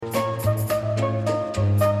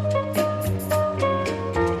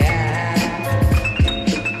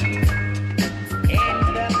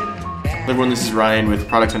everyone, this is Ryan with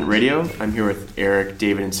Product Hunt Radio. I'm here with Eric,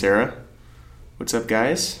 David, and Sarah. What's up,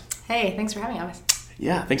 guys? Hey, thanks for having us.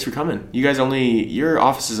 Yeah, thanks for coming. You guys your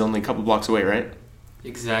office is only a couple blocks away, right?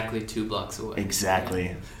 Exactly 2 blocks away. Exactly.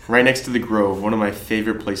 Yeah. Right next to the Grove, one of my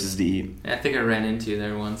favorite places to eat. I think I ran into you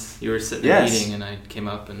there once. You were sitting there eating, and I came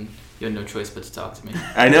up, and you had no choice but to talk to me.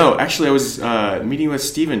 I know. Actually, I was meeting with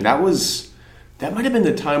Steven. That might have been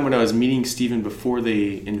the time when I was meeting Steven before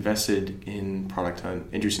they invested in Product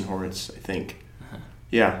Hunt, Andreessen Horowitz, I think. Uh-huh.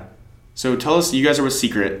 Yeah. So tell us, you guys are with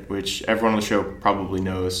Secret, which everyone on the show probably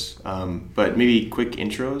knows, but maybe quick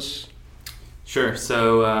intros? Sure.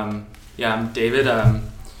 So, I'm David,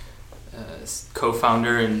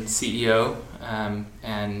 co-founder and CEO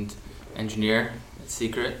and engineer at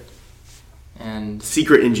Secret. And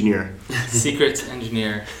Secret engineer. Secret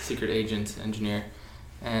engineer, secret agent engineer.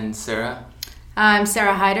 And Sarah? I'm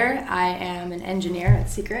Sarah Hyder. I am an engineer at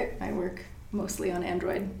Secret. I work mostly on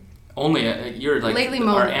Android. Only you're like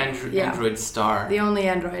our Android star. The only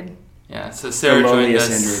Android. Yeah. So Sarah joined us.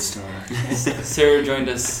 Android star. Sarah joined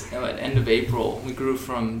us at end of April. We grew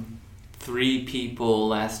from 3 people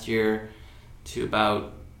last year to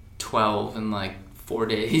about 12 in like 4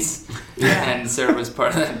 days. Yeah. And Sarah was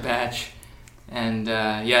part of that batch. And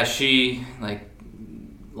she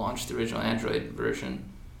launched the original Android version.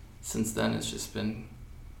 Since then, it's just been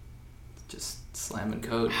slamming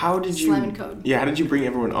code. Slamming code. Yeah, how did you bring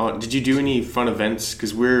everyone on? Did you do any fun events?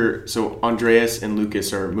 Because Andreas and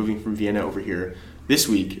Lucas are moving from Vienna over here this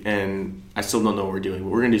week, and I still don't know what we're doing, but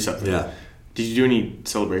we're going to do something. Yeah. Did you do any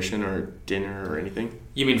celebration or dinner or anything?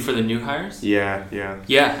 You mean for the new hires? Yeah.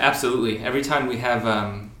 Yeah, absolutely. Every time we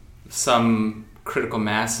have some critical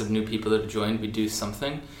mass of new people that have joined, we do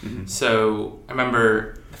something. Mm-hmm. So I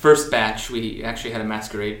remember the first batch, we actually had a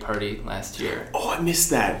masquerade party last year. Oh, I missed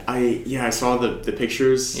that. I saw the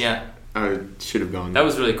pictures. Yeah. I should have gone. That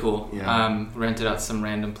was really cool. Yeah. Rented out some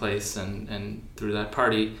random place and threw that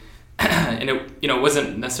party. And it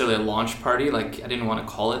wasn't necessarily a launch party. Like, I didn't want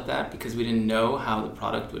to call it that because we didn't know how the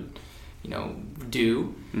product would,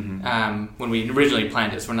 do. Mm-hmm. When we originally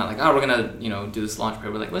planned this, we're not like, we're gonna, do this launch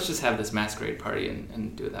party. We're like, let's just have this masquerade party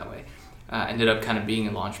and do it that way. Ended up kind of being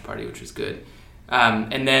a launch party, which was good.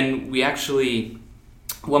 And then we actually,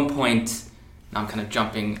 at one point, now I'm kind of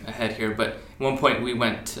jumping ahead here, but at one point we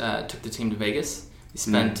took the team to Vegas. We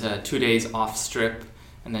spent 2 days off strip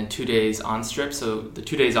and then 2 days on strip. So the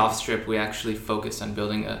 2 days off strip, we actually focused on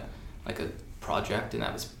building a project, and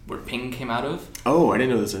that was where Ping came out of. Oh, I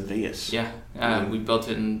didn't know this was in Vegas. Yeah, we built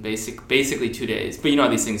it in basically 2 days. But you know how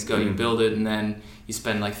these things go. You build it, and then you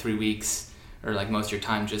spend like 3 weeks or like most of your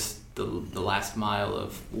time just the last mile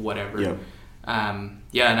of whatever. Yep. And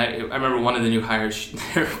I remember one of the new hires,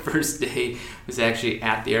 their first day was actually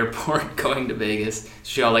at the airport going to Vegas.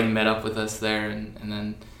 She all met up with us there, and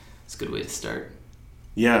then it's a good way to start.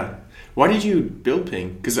 Yeah. Why did you build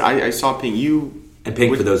Ping? Because I saw Ping. And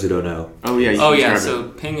Ping, for those who don't know. Oh, yeah. So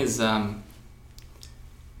Ping is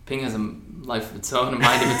Ping has a life of its own, a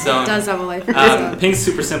mind of its own. It does have a life of its own. Ping's a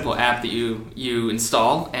super simple app that you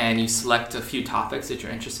install, and you select a few topics that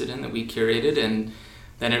you're interested in that we curated, and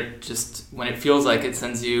then it just, when it feels like it,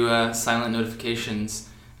 sends you silent notifications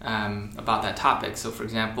about that topic. So, for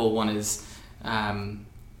example, one is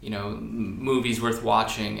movies worth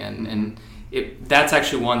watching, and that's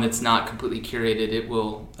actually one that's not completely curated. It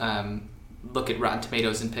will look at Rotten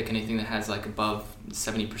Tomatoes and pick anything that has above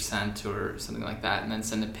 70% or something like that, and then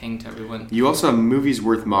send a ping to everyone. You also have Movies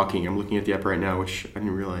Worth Mocking. I'm looking at the app right now, which I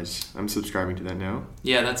didn't realize. I'm subscribing to that now.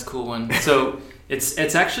 Yeah, that's a cool one. So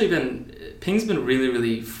it's actually Ping's been really,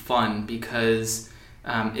 really fun because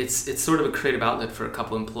it's sort of a creative outlet for a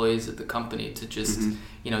couple employees at the company to just,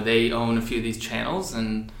 they own a few of these channels,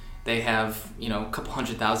 and they have, a couple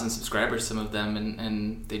 100,000 subscribers, some of them,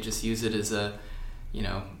 and they just use it as a,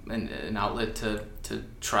 an outlet to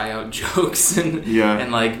try out jokes and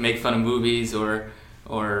make fun of movies or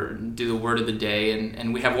do the word of the day.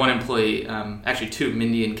 And we have one employee, actually 2,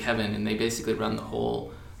 Mindy and Kevin, and they basically run the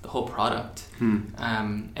whole product.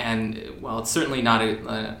 And while it's certainly not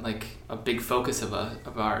a big focus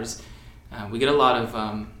of ours, we get a lot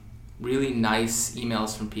of really nice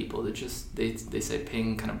emails from people that just they say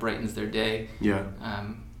Ping kind of brightens their day. Yeah.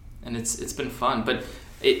 And it's been fun, but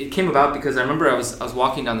it came about because I remember I was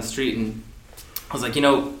walking down the street, and I was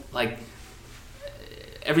like,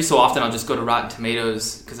 every so often I'll just go to Rotten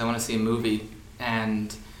Tomatoes because I want to see a movie,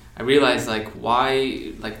 and I realized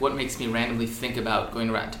what makes me randomly think about going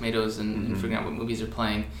to Rotten Tomatoes and figuring out what movies are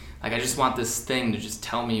playing. I just want this thing to just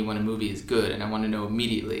tell me when a movie is good, and I want to know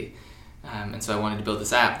immediately. And so I wanted to build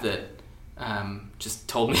this app that just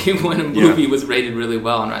told me when a movie was rated really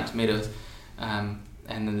well on Rotten Tomatoes.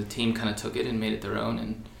 and then the team kind of took it and made it their own,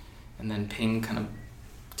 and then Ping kind of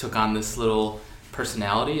took on this little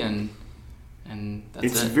personality, and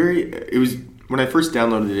that's it was when I first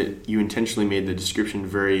downloaded it, you intentionally made the description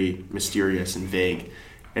very mysterious and vague.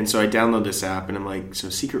 And so I downloaded this app, and I'm like, so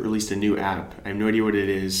Secret released a new app. I have no idea what it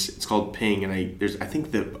is. It's called Ping, and I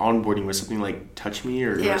think the onboarding was something like Touch Me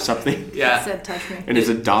or something. Yeah. It said Touch Me. And it's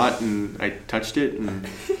a dot, and I touched it, and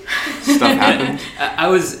stuff happened. I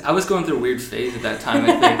was going through a weird phase at that time,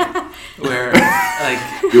 I think, where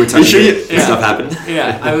like you were touching it, and stuff happened.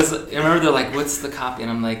 Yeah, I remember they're like, what's the copy? And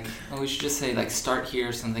I'm like, oh, we should just say like start here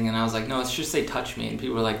or something. And I was like, no, let's just say Touch Me. And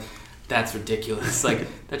people were like, that's ridiculous. Like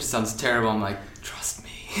that just sounds terrible. I'm like, trust me.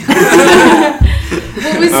 What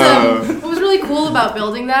was really cool about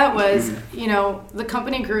building that was, the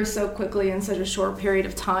company grew so quickly in such a short period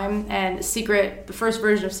of time, and Secret, the first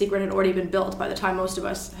version of Secret had already been built by the time most of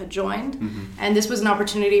us had joined. And this was an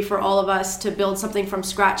opportunity for all of us to build something from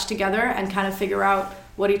scratch together and kind of figure out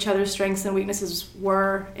what each other's strengths and weaknesses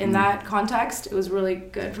were in that context. It was really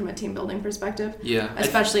good from a team building perspective. Yeah.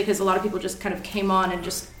 Especially because a lot of people just kind of came on and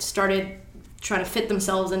just started trying to fit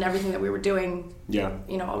themselves in everything that we were doing,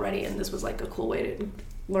 already. And this was like a cool way to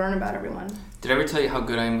learn about everyone. Did I ever tell you how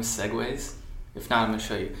good I am with segues? If not, I'm going to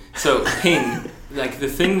show you. So Ping, like the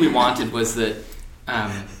thing we wanted was that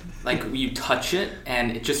like you touch it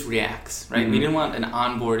and it just reacts, right? We didn't want an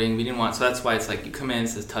onboarding. So that's why it's like you come in, it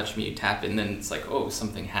says touch me, you tap it, and then it's like, oh,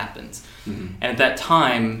 something happens. And at that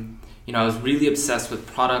time, I was really obsessed with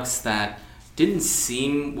products that didn't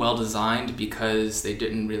seem well designed because they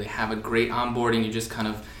didn't really have a great onboarding. You just kind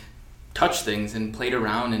of touch things and played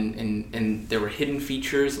around, and there were hidden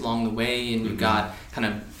features along the way, and you got kind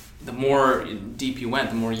of, the more deep you went,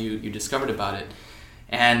 the more you discovered about it.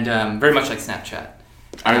 And very much like Snapchat.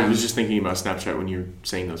 I was just thinking about Snapchat when you were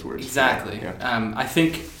saying those words. Exactly. Yeah. I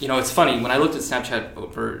think, it's funny, when I looked at Snapchat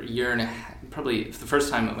over a year and a half, probably the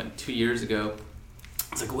first time I went 2 years ago,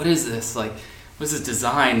 I was like, what is this? Like, what's this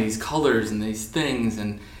design, these colors and these things?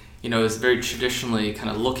 And, it was very traditionally kind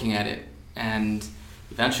of looking at it. And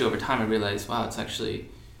eventually over time I realized, wow, it's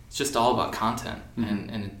just all about content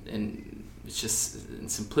and it's just in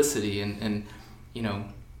simplicity. And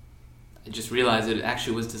I just realized that it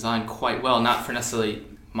actually was designed quite well, not for necessarily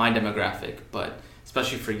my demographic, but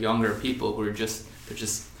especially for younger people who they're just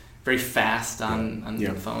very fast on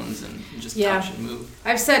their phones and just touch and move.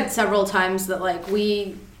 I've said several times that like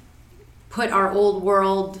we put our old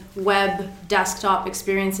world web desktop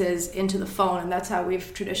experiences into the phone, and that's how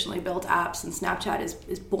we've traditionally built apps, and Snapchat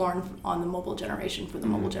is born on the mobile generation for the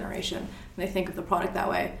mobile generation. And they think of the product that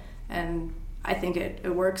way, and I think it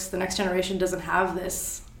works. The next generation doesn't have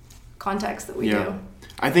this context that we do.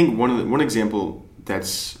 I think one example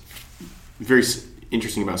that's very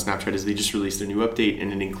interesting about Snapchat is they just released a new update,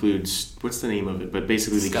 and it includes, what's the name of it? But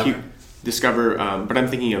basically Discover, but I'm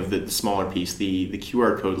thinking of the smaller piece, the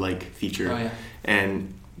QR code like feature. Oh, yeah.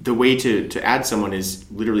 And the way to add someone is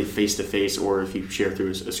literally face to face, or if you share through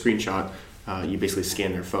a screenshot, you basically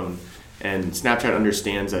scan their phone. And Snapchat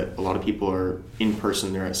understands that a lot of people are in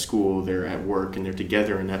person, they're at school, they're at work, and they're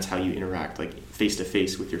together, and that's how you interact, like face to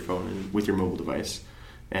face with your phone and with your mobile device.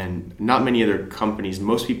 And not many other companies,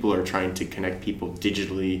 most people are trying to connect people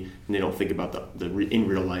digitally, and they don't think about the in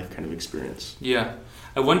real life kind of experience. Yeah.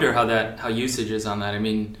 I wonder how usage is on that. I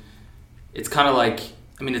mean, it's kind of like,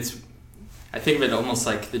 I think of it almost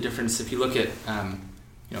like the difference if you look at,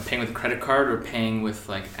 paying with a credit card or paying with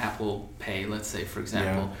like Apple Pay, let's say, for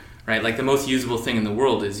example, right? Like the most usable thing in the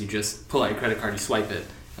world is you just pull out your credit card, you swipe it,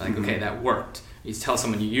 like, okay, that worked. You tell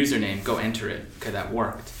someone your username, go enter it, okay, that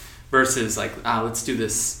worked. Versus like, let's do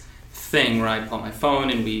this thing where I pull out my phone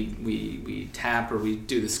and we tap, or we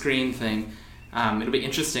do the screen thing. It'll be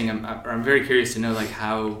interesting. I'm very curious to know like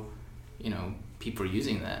how, people are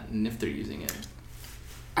using that and if they're using it.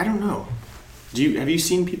 I don't know. Have you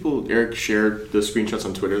seen people, Eric, share the screenshots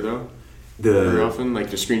on Twitter though? Very often, like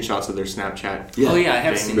the screenshots of their Snapchat. Yeah. Oh yeah, I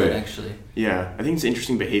have seen that actually. Yeah, I think it's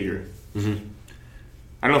interesting behavior.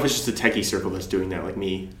 I don't know if it's just a techie circle that's doing that, like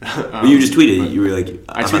me. You just tweeted it. You were like,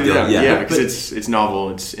 I tweeted it out. Yeah, because it's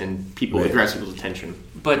novel. It grabs people's attention.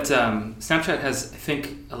 But Snapchat has, I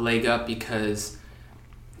think, a leg up because,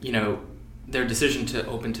 their decision to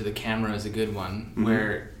open to the camera is a good one.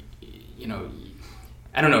 Where,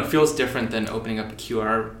 I don't know, it feels different than opening up a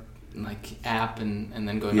QR like app and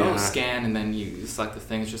then going, scan, and then you select the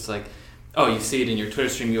thing. It's just like, you see it in your Twitter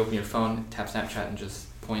stream. You open your phone, tap Snapchat, and just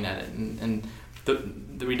point at it. And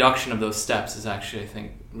the reduction of those steps is actually, I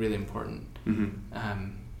think, really important.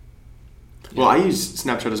 Well, I use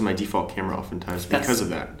Snapchat as my default camera oftentimes because of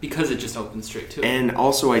that. Because it just opens straight to it. And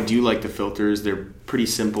also, I do like the filters. They're pretty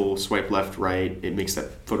simple. Swipe left, right. It makes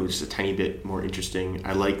that photo just a tiny bit more interesting.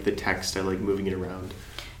 I like the text. I like moving it around.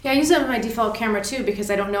 Yeah, I use it as my default camera too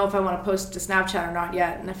because I don't know if I want to post to Snapchat or not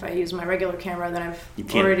yet. And if I use my regular camera, then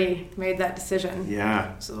I've already made that decision.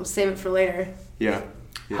 Yeah. So I'll save it for later. Yeah.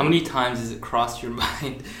 How many times has it crossed your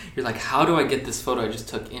mind? You're like, how do I get this photo I just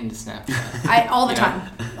took into Snapchat? All the time.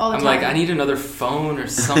 I'm like, I need another phone or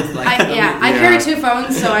something. Like I carry 2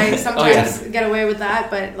 phones, so I sometimes get away with that.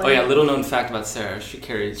 But little known fact about Sarah: she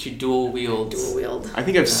dual wields. I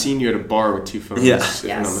think I've seen you at a bar with 2 phones, if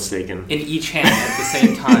I'm not mistaken. In each hand at the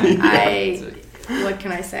same time. What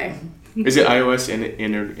can I say? Is it iOS and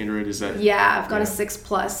Android? Is that? Yeah, I've got a 6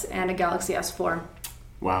 Plus and a Galaxy S4.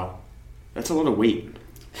 Wow, that's a lot of weight.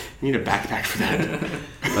 You need a backpack for that.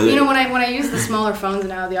 When I use the smaller phones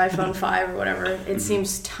now, the iPhone 5 or whatever, it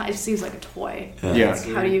seems like a toy. Yeah.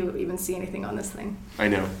 How do you even see anything on this thing? I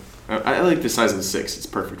know. I like the size of the 6. It's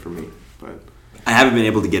perfect for me. But I haven't been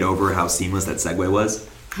able to get over how seamless that segue was.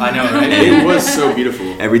 I know, right? It was so beautiful.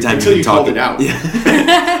 Every time until you called it out. Yeah.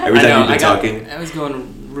 Every time you've been talking. I was going to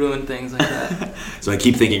ruin things like that. So I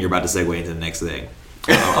keep thinking you're about to segue into the next thing.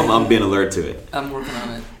 I'm being alert to it. I'm working on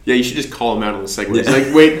it. Yeah, you should just call him out on the segue. It's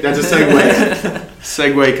like, wait, that's a segue.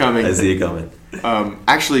 Segue coming. I see it coming.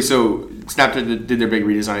 Actually, so Snapchat did their big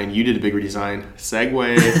redesign. You did a big redesign.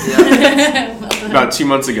 Segue. Yeah. About 2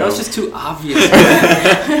 months ago. That was just too obvious.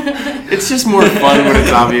 It's just more fun when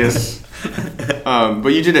it's obvious.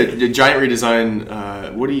 But you did a giant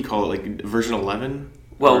redesign. What do you call it? Like version 11?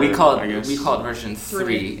 Well, we call it version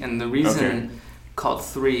 3, and the reason. Okay. Called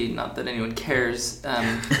 3, not that anyone cares,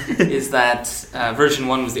 is that version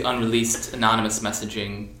 1 was the unreleased anonymous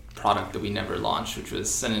messaging product that we never launched, which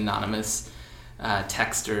was send an anonymous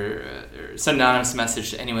text or send an anonymous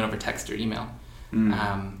message to anyone over text or email.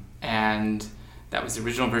 And that was the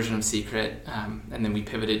original version of Secret, and then we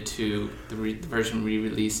pivoted to the version we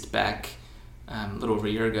released back a little over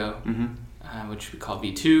a year ago, which we call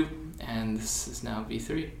V2, and this is now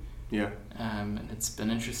V3. Yeah. And it's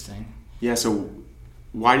been interesting. Yeah, so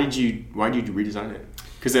why did you redesign it?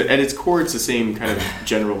 Because at its core, it's the same kind of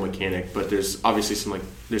general mechanic, but there's obviously some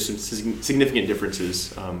significant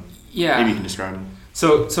differences. Yeah, maybe you can describe them.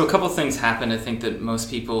 So a couple of things happened. I think that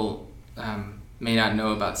most people may not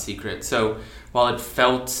know about Secret. So while it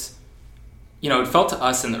felt to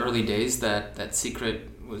us in the early days that Secret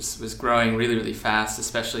was growing really, really fast,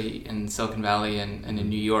 especially in Silicon Valley and in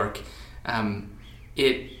New York.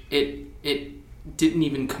 It didn't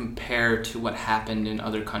even compare to what happened in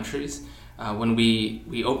other countries. When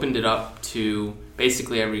we opened it up to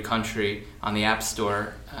basically every country on the App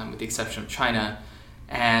Store, with the exception of China,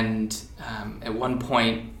 and at one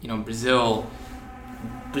point, Brazil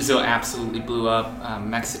absolutely blew up.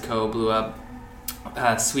 Mexico blew up.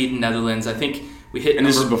 Sweden, Netherlands. I think we hit. And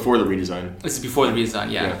this is before the redesign. This is before the redesign.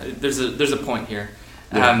 Yeah. There's a point here,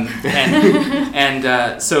 yeah.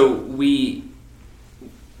 So we.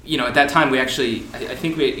 At that time, we actually, I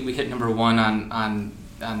think we hit number 1 on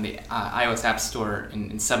the iOS App Store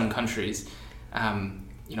in 7 countries,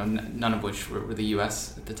 none of which were the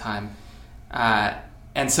US at the time.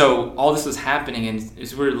 And so all this was happening, and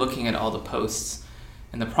as we were looking at all the posts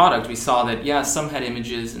and the product, we saw that, some had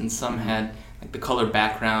images and some had like the colored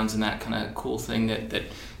backgrounds and that kind of cool thing that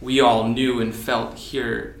we all knew and felt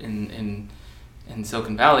here in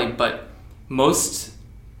Silicon Valley, but most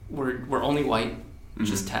were only white.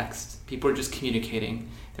 Just text. People were just communicating.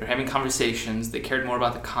 They were having conversations. They cared more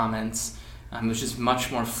about the comments. It was just much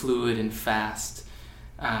more fluid and fast.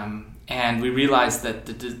 And we realized that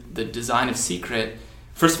the design of Secret,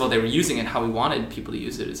 first of all, they were using it how we wanted people to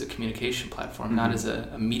use it, as a communication platform, not as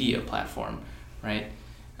a media platform, right?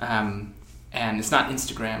 And it's not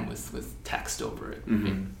Instagram with text over it. Mm-hmm.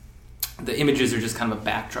 Right? The images are just kind of a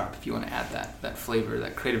backdrop if you want to add that flavor,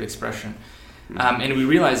 that creative expression. And we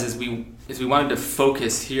realized as we wanted to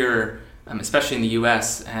focus here, especially in the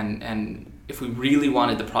US, and if we really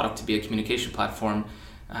wanted the product to be a communication platform,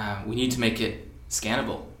 we need to make it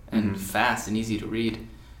scannable and fast and easy to read.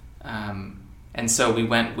 And so we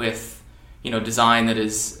went with, design that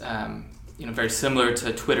is, very similar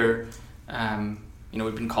to Twitter.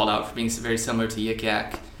 We've been called out for being very similar to Yik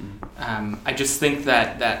Yak. I just think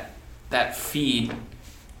that feed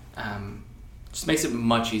just makes it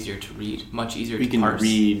much easier to read, much easier to parse.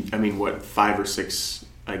 You can read, 5 or 6,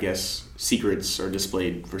 I guess, secrets are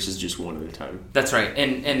displayed versus just one at a time. That's right.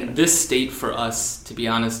 And this state for us, to be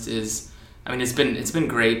honest, is, it's been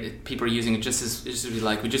great. People are using it just as we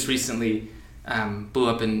like. We just recently blew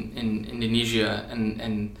up in Indonesia,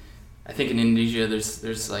 and I think in Indonesia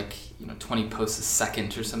there's like 20 posts a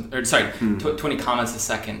second or something, or sorry, 20 comments a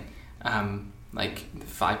second, like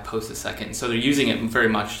 5 posts a second. So they're using it very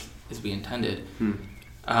much as we intended,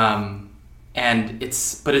 and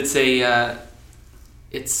it's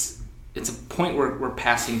a point where we're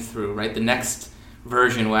passing through, right? The next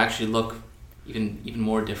version will actually look even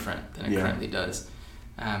more different than it currently does,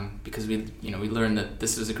 because we learned that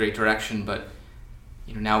this was a great direction, but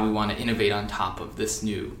now we want to innovate on top of this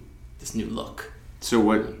new look. So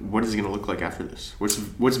what is it going to look like after this? What's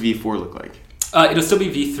V4 look like? It'll still be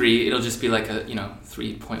V3. It'll just be like a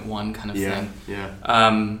 3.1 kind of thing. Yeah.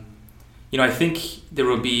 I think there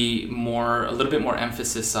will be a little bit more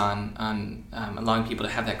emphasis on allowing people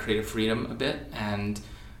to have that creative freedom a bit, and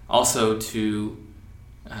also to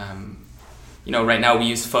right now we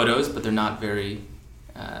use photos, but they're not very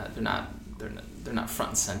they're not front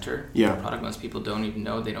and center. Yeah. The product, most people don't even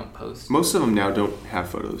know, they don't post. Most of them now don't have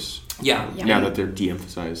photos. Yeah. Now that they're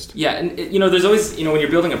de-emphasized. Yeah, and there's always, when you're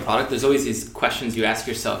building a product, there's always these questions you ask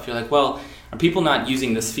yourself. You're like, well, are people not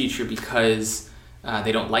using this feature because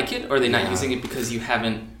they don't like it, or are they not using it because you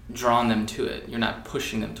haven't drawn them to it? You're not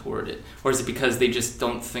pushing them toward it, or is it because they just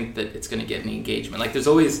don't think that it's going to get any engagement? Like, there's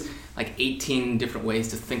always like 18 different ways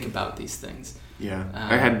to think about these things.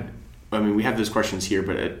 Yeah, we have those questions here,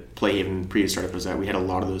 but at Playhaven, previous startup was that we had a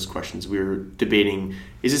lot of those questions. We were debating: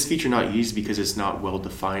 is this feature not used because it's not well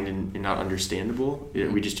defined and not understandable?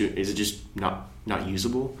 Is it just not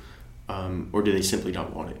usable, or do they simply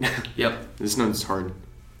not want it? Yep. This one's hard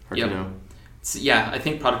to know. So, I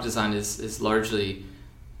think product design is largely,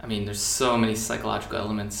 there's so many psychological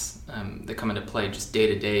elements that come into play just day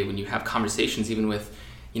to day when you have conversations, even with,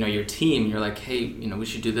 your team. You're like, hey, we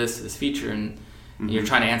should do this feature, and you're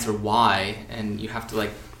trying to answer why, and you have to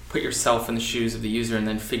like put yourself in the shoes of the user and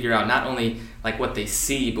then figure out not only like what they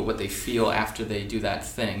see, but what they feel after they do that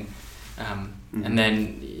thing. And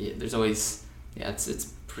then there's always,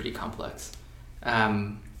 it's pretty complex.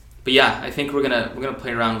 But I think we're gonna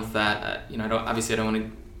play around with that. I don't want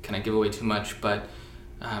to kind of give away too much, but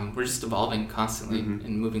we're just evolving constantly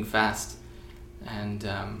and moving fast, and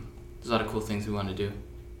there's a lot of cool things we want to do.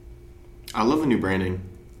 I love the new branding.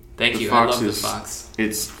 Thank you. I love the Fox.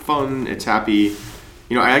 It's fun. It's happy.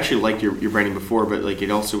 I actually liked your branding before, but like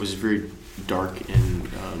it also was very dark and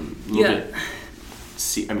a little bit.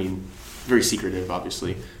 Very secretive,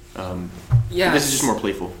 obviously. This is just more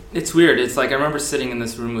playful. It's weird. It's like I remember sitting in the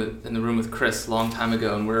room with Chris a long time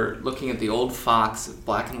ago, and we're looking at the old Fox,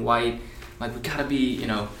 black and white. Like, we gotta be,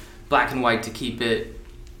 black and white to keep it.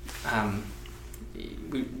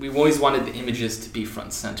 We've always wanted the images to be front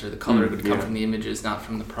and center. The color would come from the images, not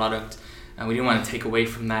from the product. And we didn't want to take away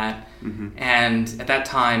from that. And at that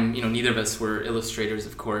time, neither of us were illustrators,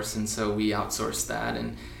 of course, and so we outsourced that,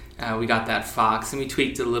 and we got that Fox, and we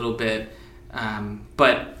tweaked it a little bit.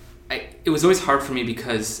 But it was always hard for me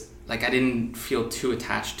because like I didn't feel too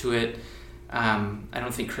attached to it. I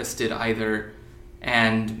don't think Chris did either.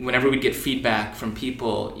 And whenever we'd get feedback from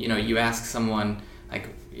people, you ask someone like,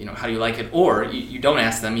 how do you like it? Or you don't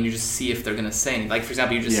ask them, and you just see if they're going to say anything. Like, for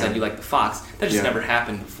example, you just said you like the Fox. That just never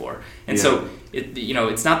happened before. And so,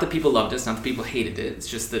 it's not that people loved it, it's not that people hated it, it's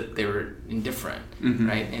just that they were indifferent,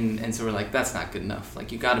 right? And so we're like, that's not good enough.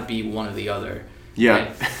 Like, you got to be one or the other.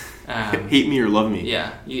 Yeah. Right? Hate me or love me.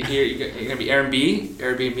 Yeah. You're going to be Airbnb,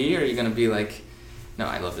 or are you going to be like, no,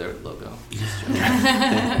 I love their logo. Just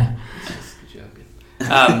joking.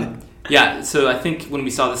 So I think when we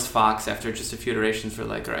saw this Fox, after just a few iterations, we're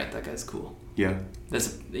like, all right, that guy's cool. Yeah.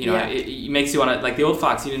 That's it makes you want to, like the old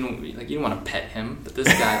Fox, you didn't want to pet him, but this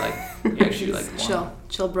guy, like, you actually like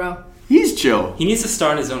chill bro. He's chill. He needs to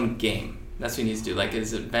start his own game. That's what he needs to do, like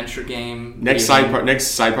his adventure game. Next side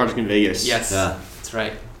project in Vegas. Yes, that's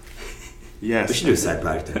right. Yes. We should do a side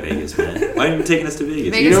project in Vegas, man. Why aren't you taking us to Vegas?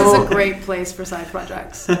 Vegas is a great place for side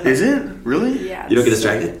projects. Is it? Really? Yeah. You don't get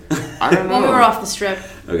distracted? I don't know. Well, we were off the strip.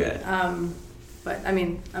 Okay. But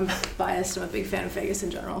I'm biased. I'm a big fan of Vegas in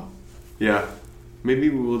general. Yeah. Maybe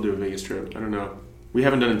we will do a Vegas trip. I don't know. We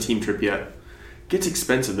haven't done a team trip yet. It gets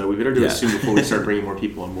expensive, though. We better do it soon before we start bringing more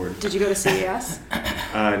people on board. Did you go to CES?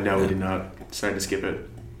 No, we did not. Decided to skip it.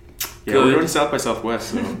 Yeah, Good. we're going to South by Southwest,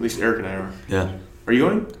 so at least Eric and I are. Yeah. Are you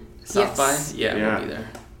going? South by? Yeah, we'll be there.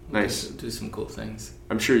 Nice. Do some cool things.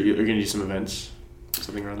 I'm sure you're going to do some events.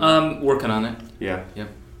 Something around there. Working on it. Yeah. Yep.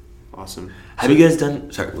 Awesome. Have you guys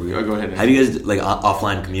done... Sorry, go ahead. Have you guys like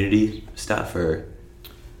offline community stuff, or...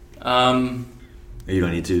 Or you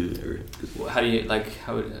don't need to, or how do you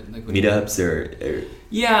meetups or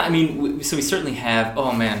Yeah, we certainly have.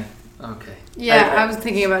 Oh man, okay. Yeah, I was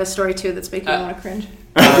thinking about a story too that's making me want to cringe.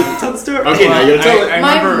 Tell the story. Okay, now you gotta tell it. I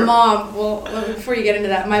My remember. mom. Well, before you get into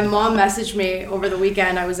that, my mom messaged me over the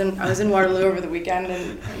weekend. I was in Waterloo over the weekend,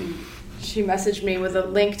 and she messaged me with a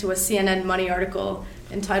link to a CNN Money article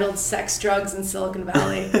entitled "Sex, Drugs, in Silicon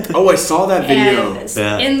Valley." Oh, I saw that video. And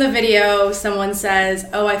Yeah. in the video, someone says,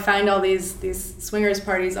 "Oh, I find all these swingers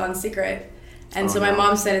parties on Secret," and Oh, so my no.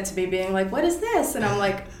 mom sent it to me, being like, "What is this?" And I'm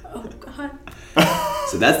like, "Oh God."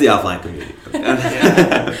 So that's the offline community.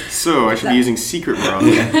 So I should be using Secret more often.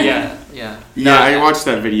 Yeah. Yeah, I watched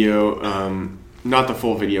that video, not the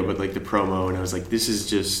full video, but like the promo, and I was like, this is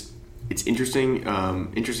just, it's interesting,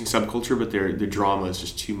 interesting subculture, but the drama is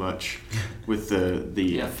just too much with the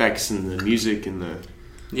Yeah. effects and the music and the,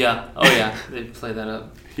 Yeah. Oh yeah. They play that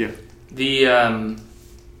up. yeah. The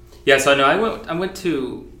so I know I went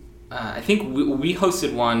to I think we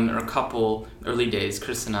hosted one or a couple early days,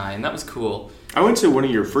 Chris and I, and that was cool. I went to one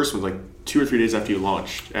of your first ones like 2 or 3 days after you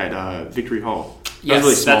launched at Victory Hall. That Yes, was a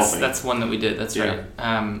really small thing. that's one that we did. That's Yeah.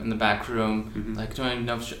 right. In the back room, Mhm. like don't even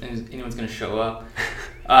know if anyone's going to show up.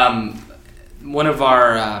 One of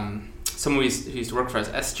our someone who used to work for us,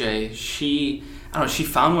 SJ. She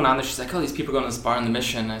found one on there. She's like, oh, these people are going to this bar on the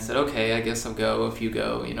Mission. I said, okay, I guess I'll go. If you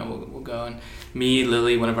go, we'll go. And me,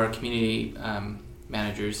 Lily, one of our community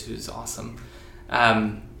managers, who's awesome,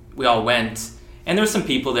 we all went. And there were some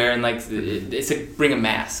people there, and like they said, bring a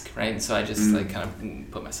mask, right? And so I just like kind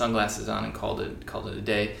of put my sunglasses on and called it a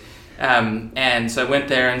day. And so I went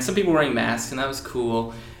there, and some people were wearing masks, and that was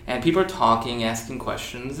cool. And people are talking, asking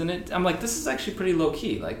questions, and I'm like, this is actually pretty low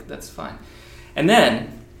key. Like that's fine. And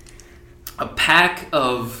then a pack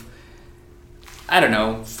of, I don't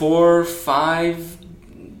know, 4 or 5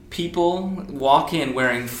 people walk in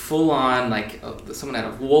wearing full on, like someone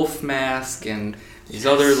had a wolf mask and these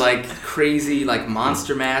other like crazy like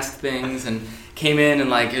monster mask things, and came in and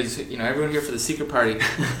like it was, everyone here for the secret party.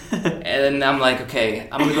 And I'm like, okay,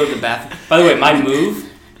 I'm gonna go to the bathroom. By the way, my move,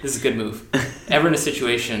 this is a good move. Ever in a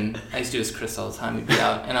situation, I used to do this with Chris all the time. We'd be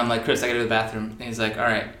out, and I'm like, Chris, I gotta go to the bathroom. And he's like, all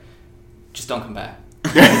right, just don't come back.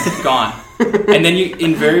 Gone. And then you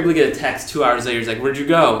invariably get a text 2 hours later. He's like, where'd you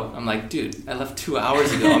go? I'm like, dude, I left 2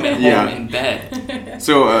 hours ago. I'm at home in bed.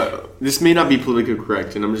 So this may not be politically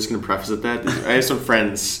correct, and I'm just going to preface it that I have some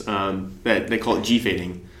friends that they call it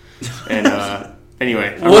G-fading. And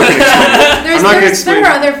anyway, I'm not going to explain.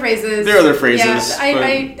 There are other phrases. There are other phrases.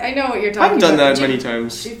 Yeah, I know what you're talking about. I've done that many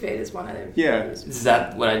times. G-fade is one of them. Yeah. Is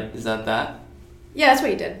that that? Yeah, that's what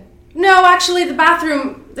you did. No, actually, the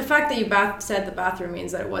bathroom. The fact that you said the bathroom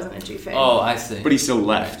means that it wasn't a G-fade. Oh, I see. But he still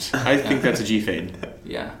left. I think that's a G-fade.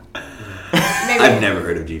 Yeah. Maybe. I've never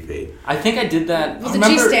heard of G-Fade. I think I did that. Well, the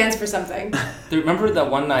G stands for something. Remember that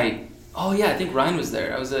one night? Oh yeah, I think Ryan was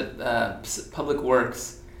there. I was at Public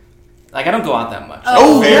Works. Like I don't go out that much.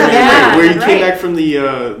 Oh, yeah, where you right. came back from the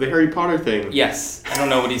Harry Potter thing. Yes, I don't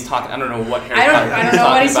know what he's talking. I don't know what Harry I Potter. don't know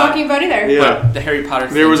what he's talking about either. Yeah. But the Harry Potter.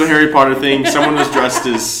 There was a thing Harry Potter thing. Someone was dressed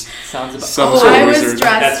as sounds about. some Oh, sort of I was wizard.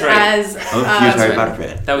 dressed That's right. as. Oh, huge Harry Potter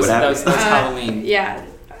fan. That was What that was happened? Halloween. Yeah,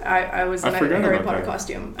 I was in I a forgot Harry about Potter that.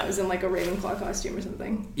 costume. I was in like a Ravenclaw costume or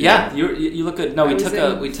something. Yeah, you look good. No, I we was took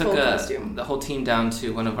in full costume. the whole team down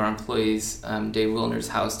to one of our employees, Dave Wilner's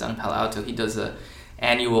house down in Palo Alto. He does a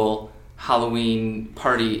annual Halloween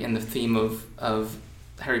party in the theme of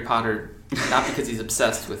Harry Potter, not because he's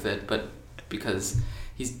obsessed with it, but because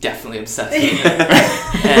he's definitely obsessed with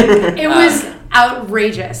it. And, It was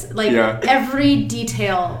outrageous. Like Yeah. every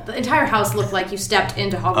detail, the entire house looked like you stepped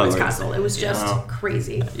into Hogwarts Hogwarts. Castle. It was just Wow.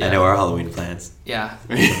 crazy. yeah, I know our Halloween plans. Yeah.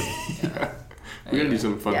 We're gonna do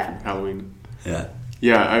something fun Yeah. for Halloween. Yeah.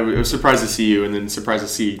 Yeah, I was surprised to see you, and then surprised to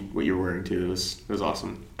see what you were wearing too. It was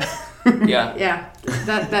awesome. Yeah. Yeah,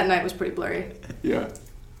 that night was pretty blurry. Yeah.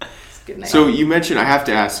 It's a good night. So you mentioned, I have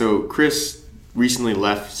to ask. So Chris recently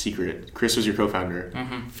left Secret. Chris was your co-founder.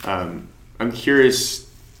 Mm-hmm. I'm curious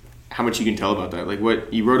how much you can tell about that. Like,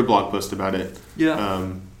 what you wrote a blog post about it. Yeah.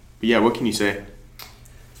 But yeah, what can you say?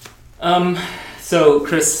 So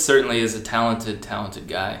Chris certainly is a talented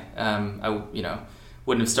guy. I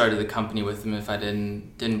wouldn't have started the company with him if I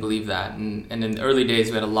didn't believe that. And in the early days,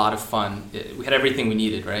 we had a lot of fun. We had everything we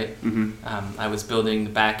needed, right? Mm-hmm. I was building the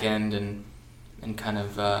back end and kind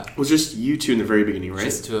of It was just you two in the very beginning, right?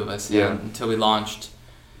 just 2 of us, Yeah. until we launched.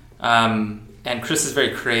 And Chris is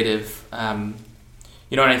very creative. And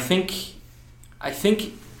I think,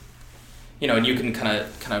 and you can kind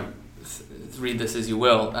of read this as you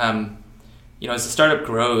will. As the startup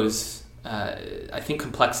grows, I think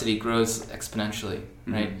complexity grows exponentially,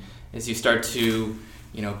 right? As you start to,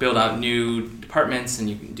 build out new departments and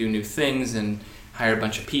you can do new things and hire a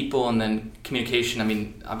bunch of people, and then communication. I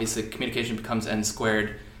mean, obviously communication becomes N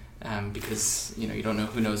squared because you don't know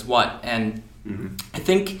who knows what. And I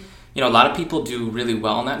think a lot of people do really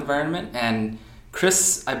well in that environment. And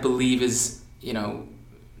Chris, I believe, is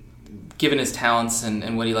given his talents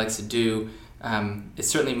and what he likes to do, is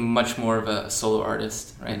certainly much more of a solo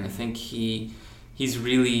artist, right? I think he's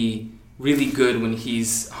really, really good when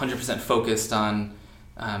he's 100% focused on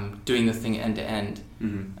doing the thing end to end.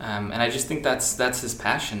 And I just think that's his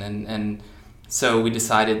passion. And so we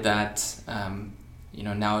decided that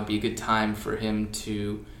now would be a good time for him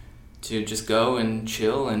to just go and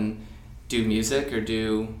chill and do music or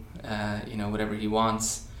do whatever he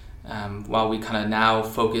wants, while we kind of now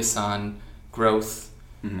focus on growth.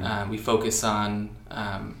 We focus on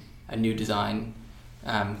a new design.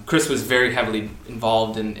 Chris was very heavily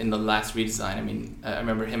involved in the last redesign. I mean, I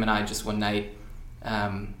remember him and I just one night,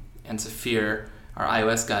 and Zafir, our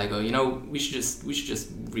iOS guy, go, we should just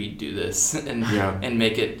redo this and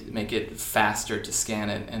make it faster to scan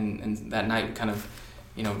it. And that night we kind of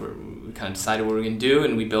decided what we were going to do,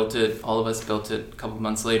 and we built it. All of us built it a couple of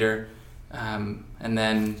months later, and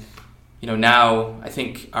then now I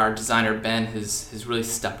think our designer Ben has really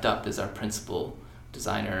stepped up as our principal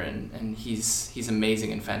designer, and he's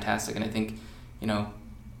amazing and fantastic. And I think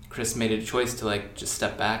Chris made a choice to just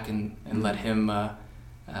step back and let him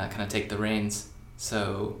kind of take the reins.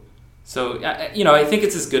 So I think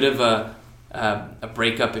it's as good of a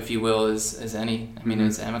breakup, if you will, as any. I mean,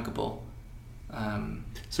 it's amicable.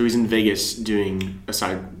 So he's in Vegas doing a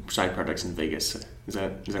side projects in Vegas. Is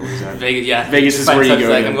that where he's at? Vegas, yeah. Vegas is where you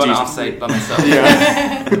go. I'm going offsite by myself.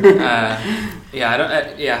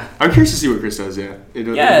 I'm curious to see what Chris does.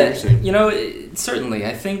 Yeah. Certainly.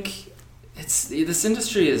 I think this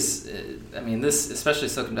industry is. This especially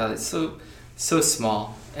Silicon Valley is so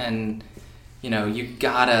small, and you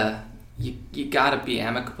gotta be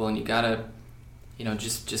amicable, and you gotta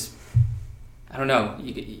just I don't know,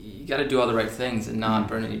 you gotta do all the right things and not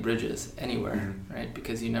burn any bridges anywhere, right?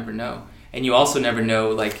 Because you never know. And you also never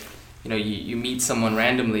know, you meet someone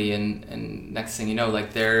randomly, and next thing you know,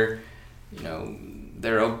 they're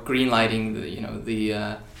green lighting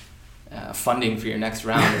the funding for your next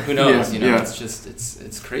round, or who knows? It's just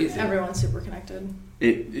it's crazy. Everyone's super connected.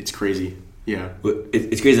 It's crazy. Yeah,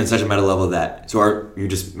 it's crazy on such a meta level that you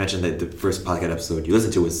just mentioned that the first podcast episode you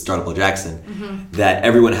listened to was Startup Jackson, that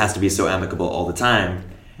everyone has to be so amicable all the time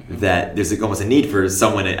that there's almost a need for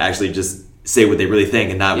someone to actually just say what they really think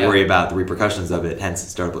and not worry about the repercussions of it. Hence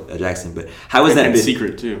Startup Jackson. But how is that and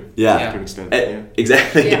Secret too? Yeah, to an extent.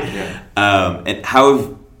 Exactly. And how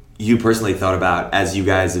have you personally thought about, as you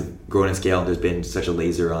guys have grown in scale and there's been such a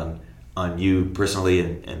laser on you personally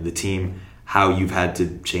and the team, how you've had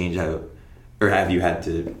to change or have you had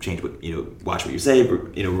to change what watch what you say?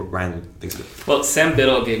 Ryan thinks of it. Well, Sam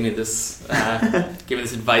Biddle gave me this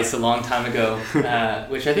advice a long time ago,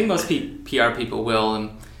 which I think most PR people will,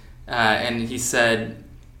 and he said,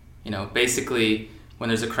 basically when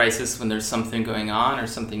there's a crisis, when there's something going on or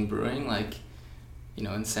something brewing,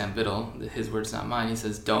 and Sam Biddle, his words not mine, he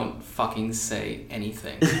says, don't fucking say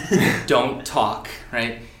anything, don't talk,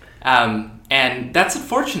 right? And that's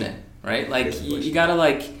unfortunate, right? You gotta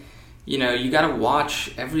you got to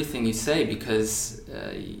watch everything you say, because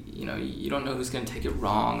you don't know who's going to take it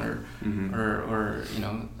wrong or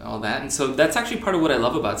all that. And so that's actually part of what I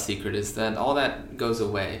love about Secret, is that all that goes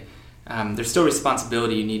away. There's still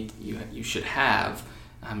responsibility you should have.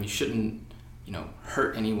 You shouldn't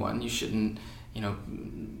hurt anyone. You shouldn't you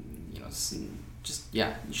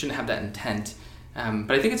shouldn't have that intent.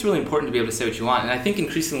 But I think it's really important to be able to say what you want. And I think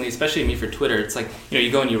increasingly, especially me for Twitter, it's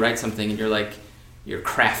you go and you write something and you're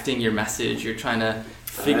crafting your message. You're trying to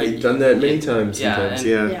figure. I've done that many times. Sometimes,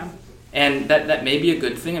 and that may be a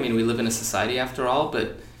good thing. I mean, we live in a society after all,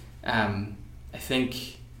 but I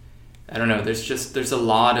think, I don't know. There's a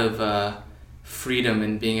lot of freedom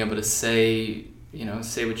in being able to say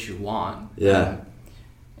what you want. Yeah.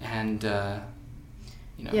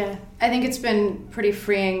 Yeah, I think it's been pretty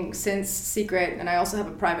freeing since Secret, and I also have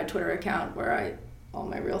a private Twitter account where all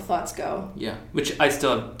my real thoughts go. Yeah, which I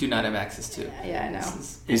still do not have access to. Yeah, I know.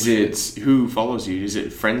 Is it, who follows you? Is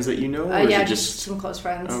it friends that you know? Or yeah, is it just some close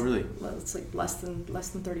friends. Oh, really? Well, it's less than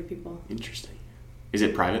 30 people. Interesting. Is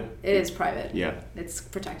it private? It is private. Yeah. It's a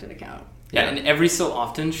protected account. Yeah, and every so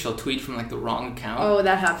often she'll tweet from the wrong account. Oh,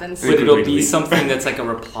 that happens. But it'll be something that's a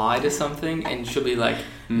reply to something, and she'll be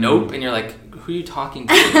nope, and you're who are you talking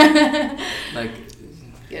to?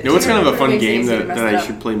 What's kind of a fun game that I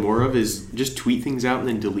should play more of is just tweet things out and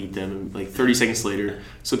then delete them 30 seconds later,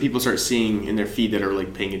 so people start seeing in their feed that are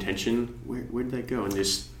paying attention, where did that go, and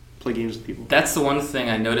just play games with people. That's the one thing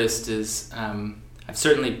I noticed is I I've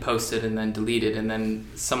certainly posted and then deleted, and then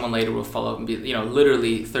someone later will follow up and be,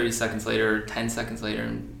 literally 30 seconds later, or 10 seconds later,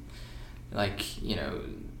 and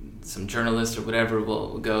some journalist or whatever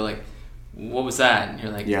will go like, "What was that?" And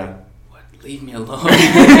you're like, Yeah. "What? Leave me alone."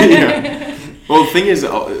 Yeah. Well, the thing is, a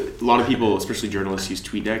lot of people, especially journalists, use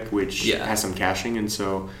TweetDeck, which has some caching, and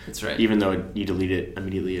so That's right. even though you delete it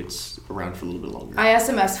immediately, it's around for a little bit longer. I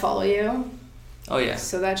SMS follow you, Oh yeah.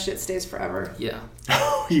 so that shit stays forever. Yeah.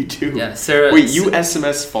 Oh, you do? Yeah. Sarah. Wait, you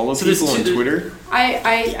SMS follow So there's people on two- Twitter?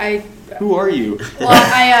 I Who are you? well,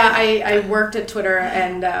 I worked at Twitter,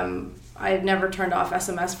 and I never turned off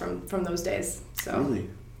SMS from those days. So Really?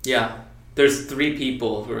 Yeah. There's 3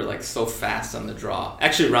 people who are like so fast on the draw.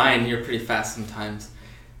 Actually, Ryan, you're pretty fast sometimes.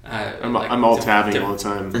 I'm all tabbing all the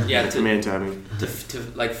time. Yeah, Command tabbing. to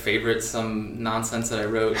like favorite some nonsense that I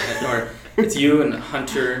wrote, or it's you and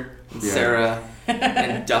Hunter and Sarah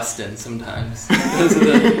and Dustin sometimes. Those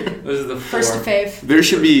are the 4. first to fave. There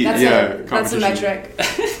should be That's a competition. metric.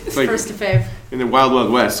 It's like First to fave. in the Wild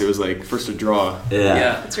Wild West, it was like first to draw.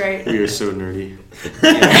 Yeah. That's right. We are so nerdy.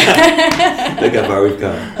 Look how far we've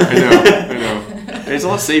come. I know. And it's a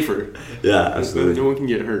lot safer. Yeah, No absolutely. one can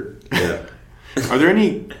get hurt. Yeah. Are there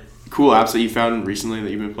any cool apps that you found recently that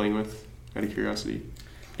you've been playing with? Out of curiosity.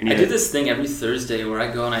 I do this thing every Thursday where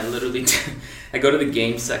I go and I literally I go to the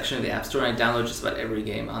game section of the App Store and I download just about every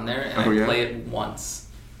game on there and I play it once.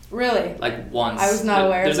 Really? Like once. I was not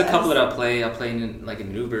aware There's of a couple this. that I'll play. I'll play in like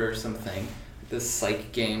an Uber or something. This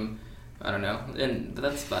psych game. I don't know. But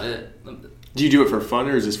that's about it. Do you do it for fun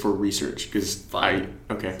or is this for research? Because Fun.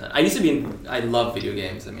 Okay. I used to be. I love video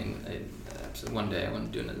games. I mean, one day I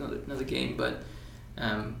want to do another game, but I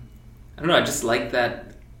don't know. I just like that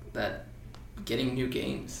getting new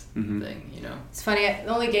games thing. It's funny. The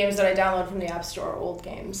only games that I download from the App Store are old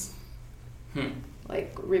games,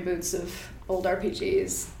 like reboots of old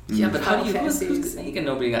RPGs. Yeah, but how do you? Final Who's thinking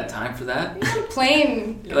nobody got time for that? You're not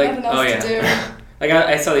playing. You Like, have nothing else to do. Like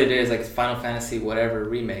I saw the other day, it's like Final Fantasy whatever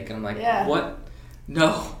remake, and I'm like, Yeah. what?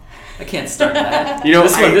 No, I can't start that. You know,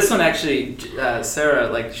 this one actually, Sarah,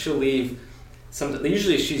 like she'll leave.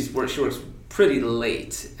 Usually she works pretty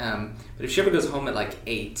late, but if she ever goes home at like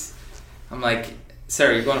 8, I'm like,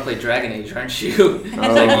 Sarah, you're going to play Dragon Age, aren't you? It's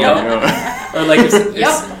like, yup. Or like, it's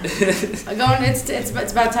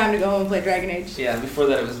It's about time to go home and play Dragon Age. yeah. Before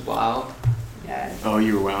that, it was WoW. Yeah, Oh,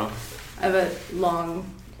 you were WoW. I have a long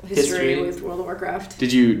history with World of Warcraft. Do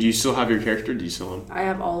you still have your character? Do you still have? I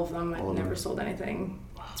have all of them. All I've of never them. sold anything.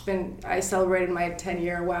 I celebrated my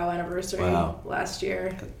 10-year WoW anniversary last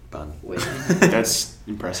year. Fun. With That's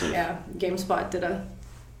impressive. yeah, GameSpot did a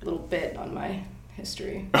little bit on my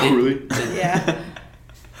history. Oh, really? Yeah.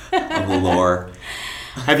 On the lore.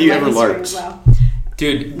 Have you My ever history LARPed? was WoW.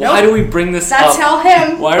 Dude, Nope. why do we bring this That's up? tell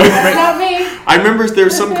him. Why are we That's not me. I remember there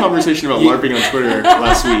was some conversation about LARPing on Twitter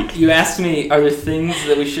last week. You asked me, are there things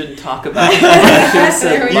that we should talk about?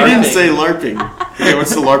 There we You go. didn't say LARPing. Okay,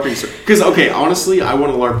 what's the LARPing story? Because, honestly, I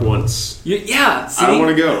want to LARP once. Yeah, see? I want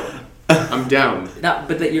to go. I'm down. No,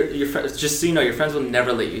 but that your friends, just so you know, your friends will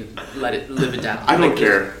never let you live it down. I don't Like,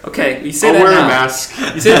 care. Okay, you say I'll that wear now. a mask.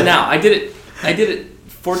 You say that now. I did it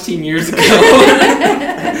 14 years ago.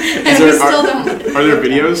 And we still don't. Are there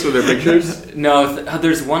videos? Are there pictures? No,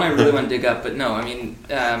 there's one I really want to dig up, but no, I mean,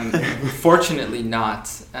 fortunately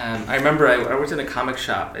not. I remember I worked in a comic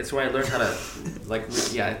shop. It's where I learned how to,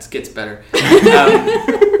 it gets better.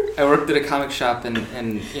 I worked at a comic shop, and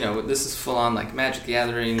this is full on like Magic the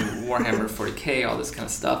Gathering, Warhammer 40K, all this kind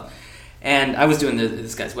of stuff. And I was doing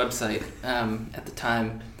this guy's website at the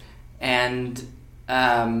time, and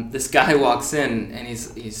this guy walks in, and he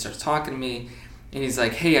starts talking to me. And he's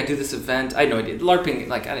like, hey, I do this event. I had no idea. LARPing,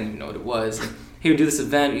 like, I didn't even know what it was. Like, hey, we do this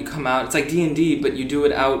event. You come out. It's like D&D, but you do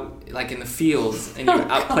it out, like, in the fields. And you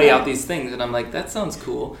play out these things. And I'm like, that sounds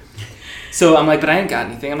cool. So I'm like, but I ain't got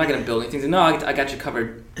anything. I'm not going to build anything. He's like, no, I got you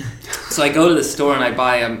covered. So I go to the store and I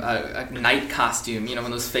buy a knight costume. One of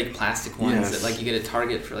those fake plastic ones that, like, you get at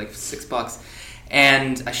Target for, like, $6.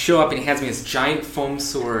 And I show up and he hands me this giant foam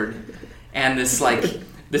sword and this, like...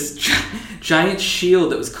 this giant shield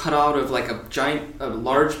that was cut out of like a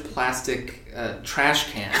large plastic trash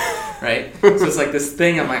can, right? So it's like this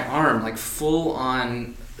thing on my arm, like full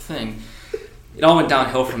on thing. It all went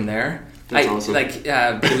downhill from there. That's awesome.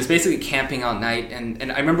 It was basically camping all night, and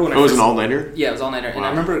I remember when it was an all-nighter? Yeah, it was all-nighter. Wow. And I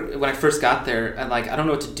remember when I first got there, I don't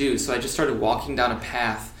know what to do, so I just started walking down a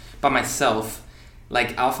path by myself,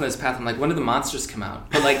 like off on this path. I'm like, when did the monsters come out?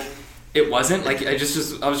 But like. It wasn't like I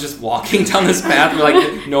was just walking down this path where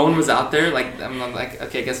like no one was out there. Like I'm like,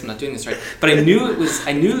 okay, I guess I'm not doing this right. But I knew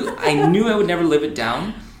I would never live it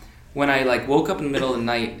down when I like woke up in the middle of the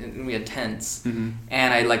night and we had tents, and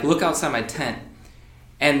I like look outside my tent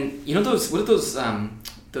And you know those? What are those?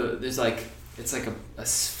 There's like it's like a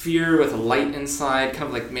sphere with a light inside, kind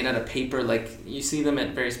of like made out of paper. Like you see them at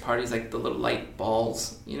various parties, like the little light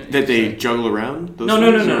balls. You know that they juggle around. Those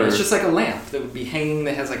no. Or? It's just like a lamp that would be hanging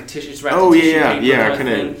that has like tissues wrapped. Oh in tissue paper yeah, kind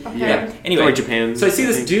of thing. Okay. Yeah. Anyway, like Japan. So I see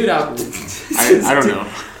this dude out. I don't know.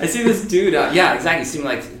 I see this dude out. Yeah, exactly. Seem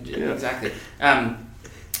like exactly.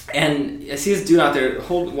 And I see this dude out there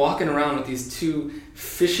walking around with these 2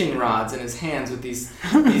 fishing rods in his hands with these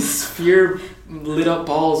sphere lit up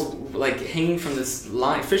balls like hanging from this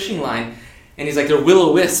fishing line, and he's like, they're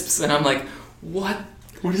will-o-wisps, and I'm like, what?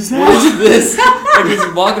 What is that? What is this? Like he's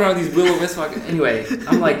walking around with these will-o-wisps. Anyway,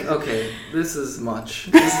 I'm like, okay, this is much.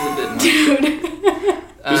 This is a bit much.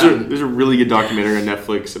 Dude. There's a really good documentary on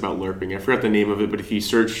Netflix about LARPing. I forgot the name of it, but if you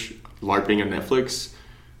search LARPing on Netflix,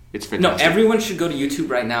 it's fantastic. No, everyone should go to YouTube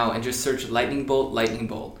right now and just search lightning bolt, lightning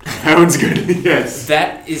bolt. That one's good. Yes.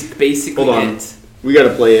 That is basically Hold on. it. We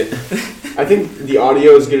gotta play it. I think the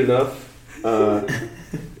audio is good enough.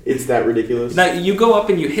 It's that ridiculous. Now you go up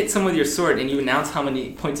and you hit someone with your sword and you announce how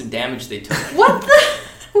many points of damage they took. What the?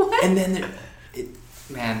 What? And then,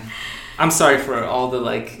 man, I'm sorry for all the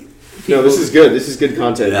like. No, this is good. This is good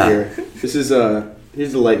content Yeah. here. This is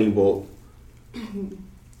here's the lightning bolt.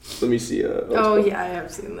 Let me see. Oh yeah, I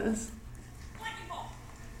have seen this.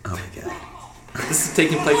 Oh my god. This is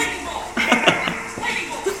taking place.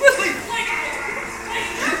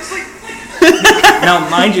 Now,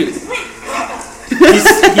 mind you,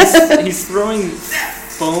 he's throwing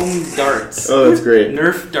foam darts. Oh, that's great.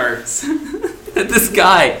 Nerf darts at this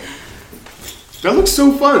guy. That looks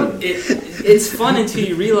so fun. It's fun until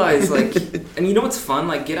you realize, like, and you know what's fun?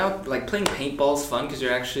 Like, get out, like, playing paintball's fun because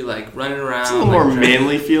you're actually, like, running around. It's a little like, more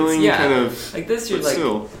manly feeling, yeah. kind of. Like this, you're but like,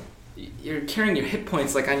 still. you're carrying your hit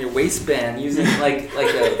points, like, on your waistband using, like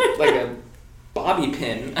a bobby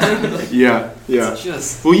pin. Like, Yeah. it's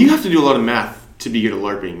just... Well, you have to do a lot of math to be good at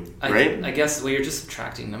LARPing, right? I guess, well, you're just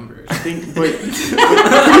subtracting numbers. I think, but pretty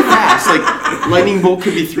fast. Like, lightning bolt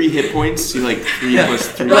could be 3 hit points. You like 3 plus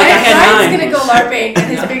 3. Like, I had Ryan's 9. gonna go LARPing,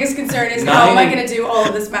 and his biggest concern is how am I gonna do all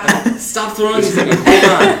of this math? Stop throwing these things. Hold on.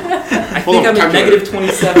 I think I'm at calculator. negative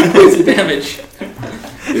 27 points of damage.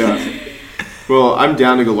 Yeah. Well, I'm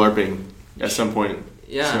down to go LARPing at some point.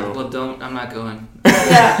 Yeah, So- well, I'm not going.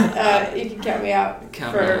 Yeah, you can count me out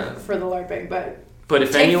Count me out. for the LARPing, but But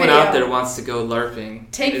if Take anyone video. out there wants to go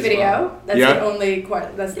LARPing, take as video. well. That's Yeah. the only.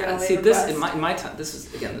 That's the Yeah, only see, request. this in my time. This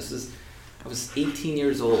is. I was 18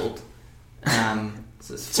 years old. This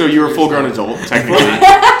is So you were a 14 full-grown years old. adult, technically.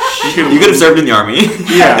 You could have served in the army.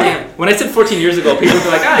 Yeah. When I said 14 years ago, people would be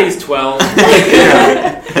like, he's 12.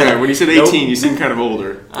 Yeah. Yeah. When you said 18, Nope. you seemed kind of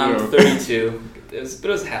older. I'm You know. 32. But it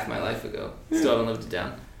was half my life ago. Still haven't lived it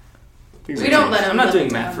down. Things We have don't changed. let him. I'm not live doing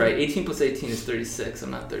it math down. right. 18 plus 18 is 36.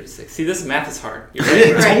 I'm not 36. See, this math is hard. You're I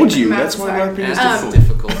right. Right. told you. Math's That's why hard. LARPing is Math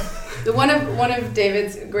difficult. is difficult. One of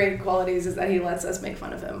David's great qualities is that he lets us make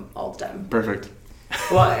fun of him all the time. Perfect.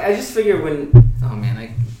 Well, I just figure when... Oh, man,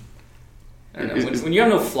 I don't know. When you have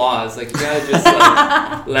no flaws, like, you gotta just,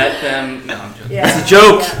 like, let them... No, I'm joking. Yeah. It's a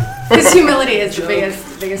joke! His humility is the Joke.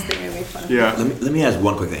 biggest thing we make fun of. Yeah. Let me ask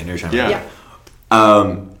one quick thing. Yeah.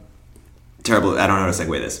 Terrible. I don't know how to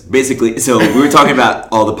segue this. Basically, so we were talking about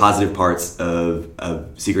all the positive parts of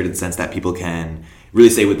Secret in the sense that people can really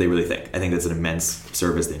say what they really think. I think that's an immense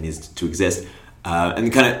service that needs to exist.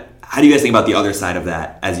 And kind of, how do you guys think about the other side of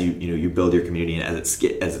that as you build your community and as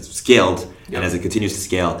it's scaled and as it continues to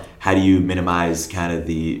scale? How do you minimize kind of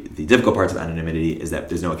the difficult parts of anonymity? Is that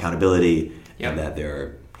there's no accountability and that there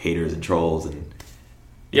are haters and trolls and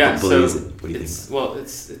bullies? And what do you think? Well,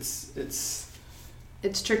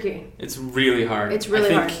 It's tricky. it's really hard. It's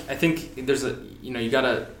really hard. I think there's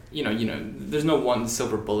there's no one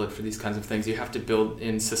silver bullet for these kinds of things. You have to build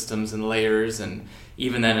in systems and layers, and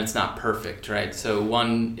even then it's not perfect, right? So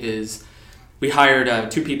one is, we hired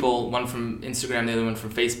 2 people, one from Instagram, the other one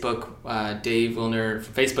from Facebook. Dave Wilner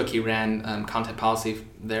from Facebook, he ran content policy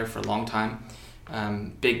there for a long time.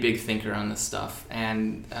 Big thinker on this stuff.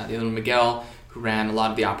 And the other one, Miguel, who ran a lot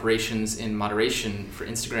of the operations in moderation for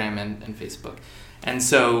Instagram and Facebook. And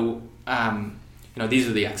so, these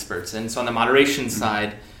are the experts. And so on the moderation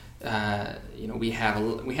side, we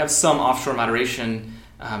have some offshore moderation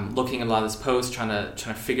looking at a lot of this posts, trying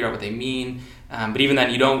to figure out what they mean. But even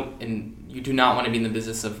then, you do not want to be in the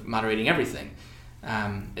business of moderating everything,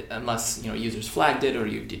 unless users flagged it or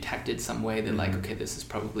you detected some way that like, okay, this is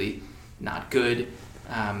probably not good.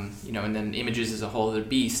 And then images is a whole other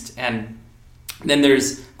beast. And then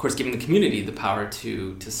there's, of course, giving the community the power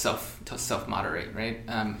to self-moderate, right?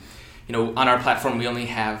 On our platform, we only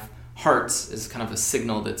have hearts as kind of a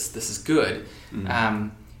signal that this is good.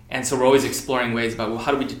 And so we're always exploring ways about, well,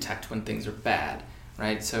 how do we detect when things are bad,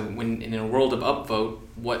 right? So when in a world of upvote,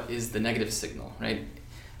 what is the negative signal, right?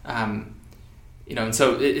 And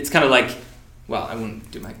so it's kind of like, well, I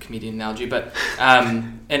wouldn't do my comedian analogy, but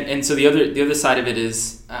and so the other side of it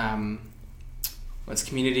is what's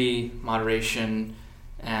community moderation,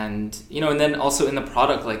 and and then also in the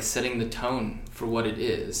product, like setting the tone for what it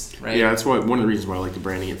is, right? Yeah, that's one of the reasons why I like the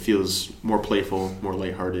branding. It feels more playful, more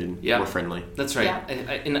lighthearted, more friendly. That's right. Yeah.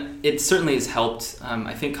 And it certainly has helped.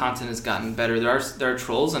 I think content has gotten better. There are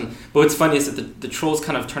trolls, but what's funny is that the trolls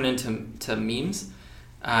kind of turn into memes.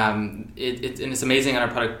 And it's amazing on our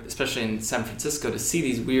product, especially in San Francisco, to see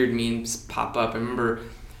these weird memes pop up. I remember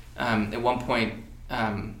at one point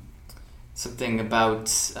something about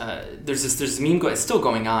there's this meme it's still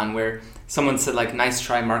going on where someone said like "nice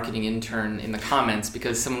try marketing intern" in the comments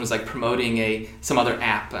because someone was like promoting some other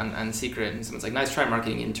app on Secret, and someone's like "nice try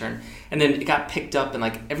marketing intern," and then it got picked up, and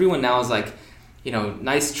like everyone now is like,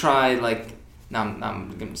 "nice try." Like now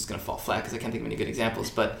I'm just gonna fall flat because I can't think of any good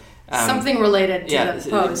examples, but something related to the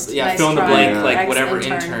post. Yeah, nice fill in the try, blank, like X whatever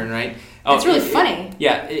intern, right? It's really funny.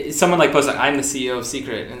 Yeah, someone like posts like, "I'm the CEO of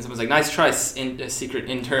Secret," and someone's like, "Nice try, Secret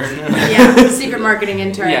intern." Yeah, secret marketing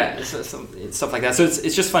intern. Yeah, so stuff like that. So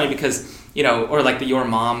it's just funny because or like the "your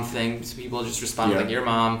mom" thing. So people just respond with like "your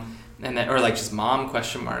mom," and then, or like just "mom?" ?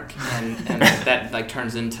 And that like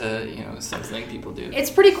turns into something people do.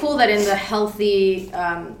 It's pretty cool that in the healthy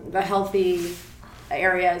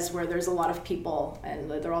areas where there's a lot of people and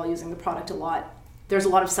they're all using the product a lot, there's a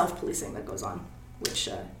lot of self-policing that goes on, which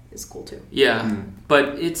is cool too. Yeah,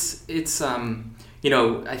 but it's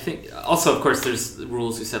I think also, of course, there's the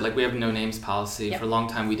rules. You said like we have no names policy. Yep. For a long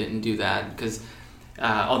time we didn't do that because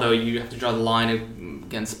although you have to draw the line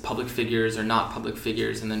against public figures or not public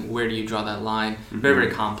figures, and then where do you draw that line? Very,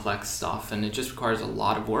 very complex stuff, and it just requires a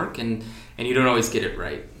lot of work, and you don't always get it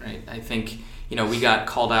right. I think we got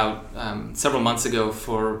called out several months ago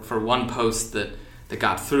for one post that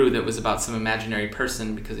got through that was about some imaginary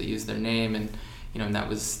person because it used their name, and and that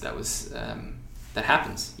was that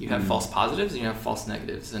happens. You have false positives and you have false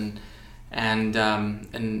negatives, and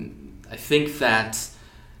I think that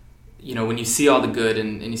when you see all the good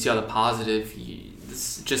and you see all the positive,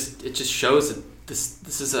 it just shows that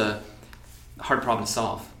this is a hard problem to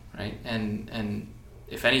solve, right? And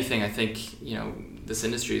if anything, I think this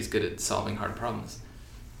industry is good at solving hard problems.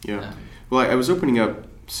 Yeah. Well, I was opening up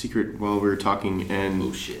Secret while we were talking, and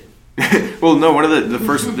oh shit. Well, no, one of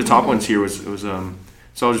the top ones here was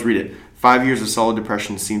so I'll just read it. 5 years of solid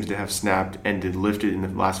depression seems to have snapped, ended, lifted in the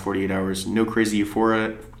last 48 hours. No crazy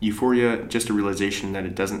euphoria, just a realization that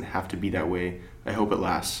it doesn't have to be that way. I hope it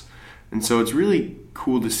lasts. And so it's really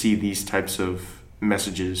cool to see these types of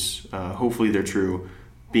messages, hopefully they're true,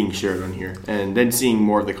 being shared on here. And then seeing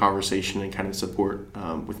more of the conversation and kind of support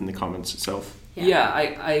within the comments itself. Yeah,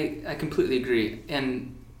 I completely agree.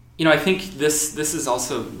 And, I think this is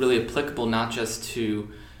also really applicable not just to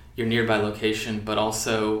your nearby location, but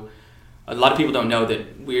also a lot of people don't know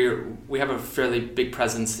that we have a fairly big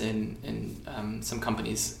presence in some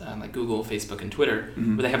companies like Google, Facebook, and Twitter,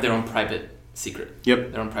 where they have their own private secret,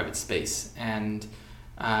 their own private space. And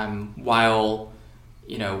while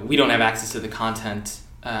we don't have access to the content,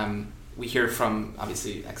 we hear from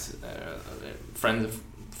obviously friends of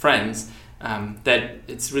friends that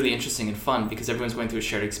it's really interesting and fun because everyone's going through a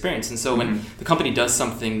shared experience. And so when the company does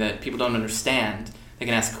something that people don't understand, they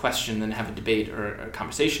can ask a question and have a debate or a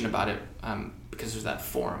conversation about it because there's that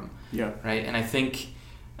forum, right? And I think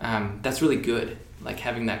that's really good, like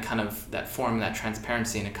having that kind of that forum, that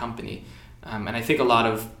transparency in a company. And I think a lot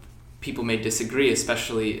of people may disagree,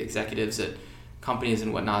 especially executives at companies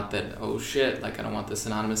and whatnot, that oh shit, like I don't want this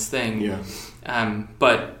anonymous thing. Yeah.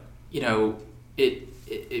 But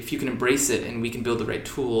if you can embrace it and we can build the right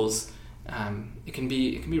tools, it can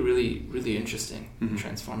be really, really interesting and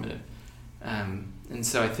transformative. And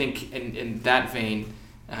so I think in that vein,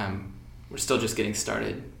 we're still just getting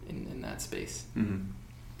started in that space.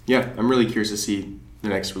 Yeah, I'm really curious to see the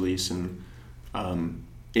next release, and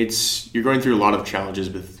you're going through a lot of challenges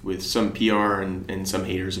with some PR and some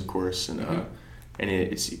haters, of course, and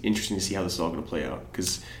it's interesting to see how this is all going to play out.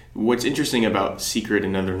 Because what's interesting about Secret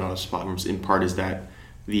and other anonymous platforms, in part, is that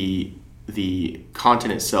the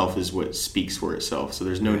content itself is what speaks for itself. So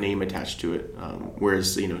there's no name attached to it.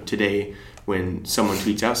 Whereas today, when someone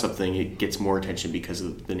tweets out something, it gets more attention because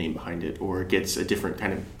of the name behind it, or it gets a different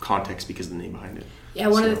kind of context because of the name behind it. Yeah,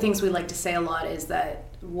 one of the things we like to say a lot is that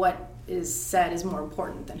what is said is more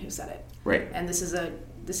important than who said it. Right. And this is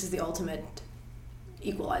the ultimate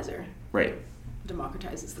equalizer. Right.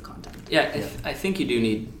 Democratizes the content. Yeah, I think you do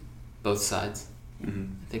need both sides. I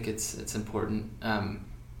think it's important.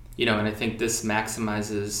 and I think this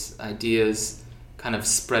maximizes ideas kind of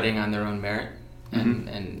spreading on their own merit,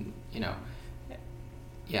 and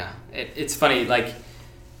it's funny, like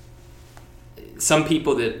some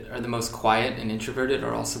people that are the most quiet and introverted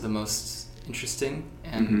are also the most interesting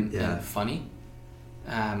and funny.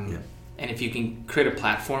 And if you can create a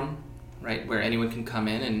platform, right, where anyone can come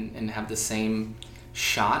in and have the same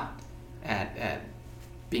shot at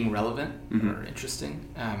being relevant or interesting,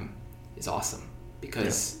 is awesome.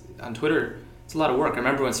 Because on Twitter, it's a lot of work. I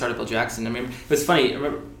remember when Startup Jackson, it was funny, I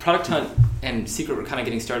remember Product Hunt and Secret were kind of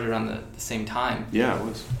getting started around the same time. Yeah, it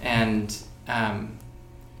was. And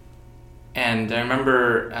I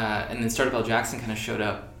remember, and then Startup Jackson kind of showed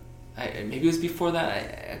up. Maybe it was before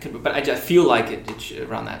that, but I just feel like it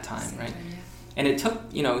around that time, right? Yeah. And it took,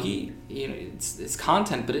 it's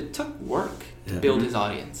content, but it took work to build his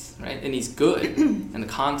audience, right? And he's good, and the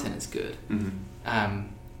content is good.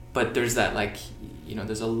 But there's that, like,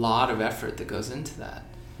 there's a lot of effort that goes into that.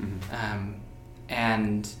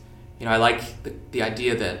 And I like the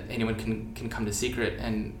idea that anyone can come to Secret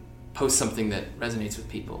and post something that resonates with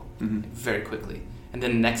people very quickly, and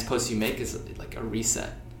then the next post you make is like a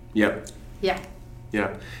reset. Yep. Yeah.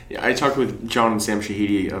 I talked with John and Sam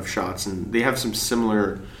Shahidi of Shots, and they have some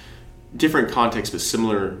similar, different contexts, but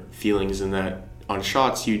similar feelings in that on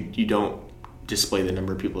Shots you don't display the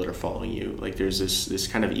number of people that are following you. Like there's this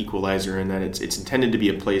kind of equalizer in that it's intended to be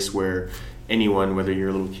a place where anyone, whether you're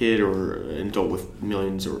a little kid or an adult with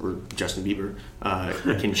millions or Justin Bieber,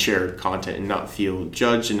 can share content and not feel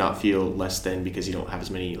judged and not feel less than because you don't have as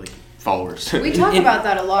many like followers. We talk about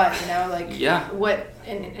that a lot, what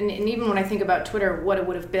and even when I think about Twitter, what it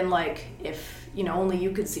would have been like if only you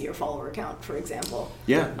could see your follower count, for example.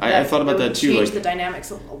 Yeah, I thought about that too. Change the dynamics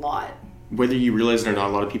a lot. Whether you realize it or not,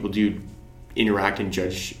 a lot of people do interact and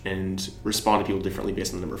judge and respond to people differently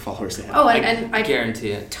based on the number of followers they have. Oh, and I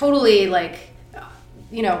guarantee it. Totally,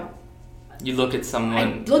 you look at someone.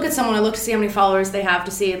 I look to see how many followers they have,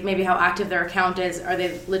 to see maybe how active their account is. Are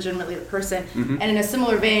they legitimately the person? And in a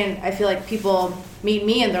similar vein, I feel like people meet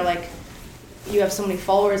me and they're like, you have so many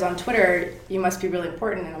followers on Twitter, you must be really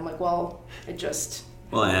important. And I'm like, well, I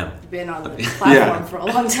am. Been on the platform for a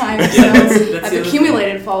long time, so I've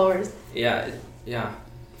accumulated followers. Yeah.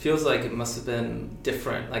 Feels like it must have been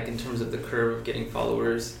different, like in terms of the curve of getting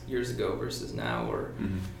followers years ago versus now, or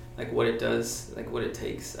like what it does, like what it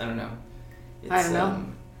takes. I don't know. I don't know.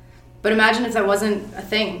 But imagine if that wasn't a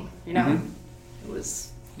thing, It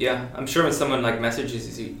was. Yeah, I'm sure when someone like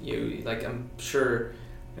messages you, like I'm sure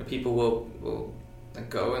people will like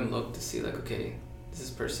go and look to see like, okay, is this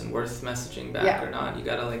person worth messaging back or not? You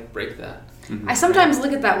gotta like break that. I sometimes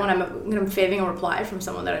look at that when I'm faving a reply from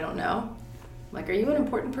someone that I don't know. Like, are you an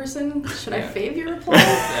important person? Should I fave your reply?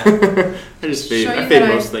 I just fave. I fave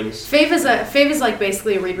most things. Fave is like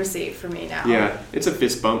basically a read receipt for me now. Yeah, it's a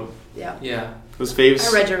fist bump. Yeah. Those faves.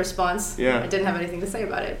 I read your response. Yeah. I didn't have anything to say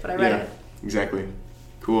about it, but I read it. Exactly.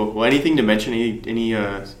 Cool. Well, anything to mention? Any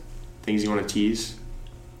things you want to tease?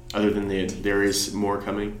 Other than there is more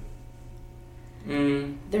coming?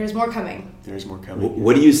 There is more coming. There is more coming.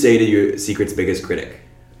 What do you say to your Secret's biggest critic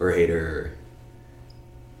or hater?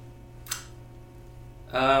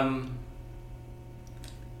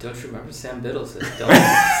 Don't you remember Sam Biddle said, don't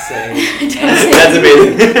say. That's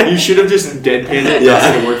amazing. You should have just deadpanned it. Yeah. That's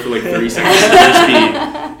going to work for like 30 seconds. Just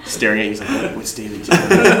be staring at you. He's like, what's David doing?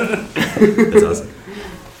 That's awesome.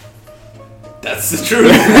 That's the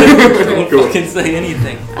truth. Don't fucking say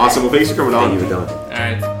anything. Awesome. Well, thanks for coming on. Thank you for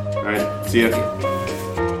coming. All right. See ya.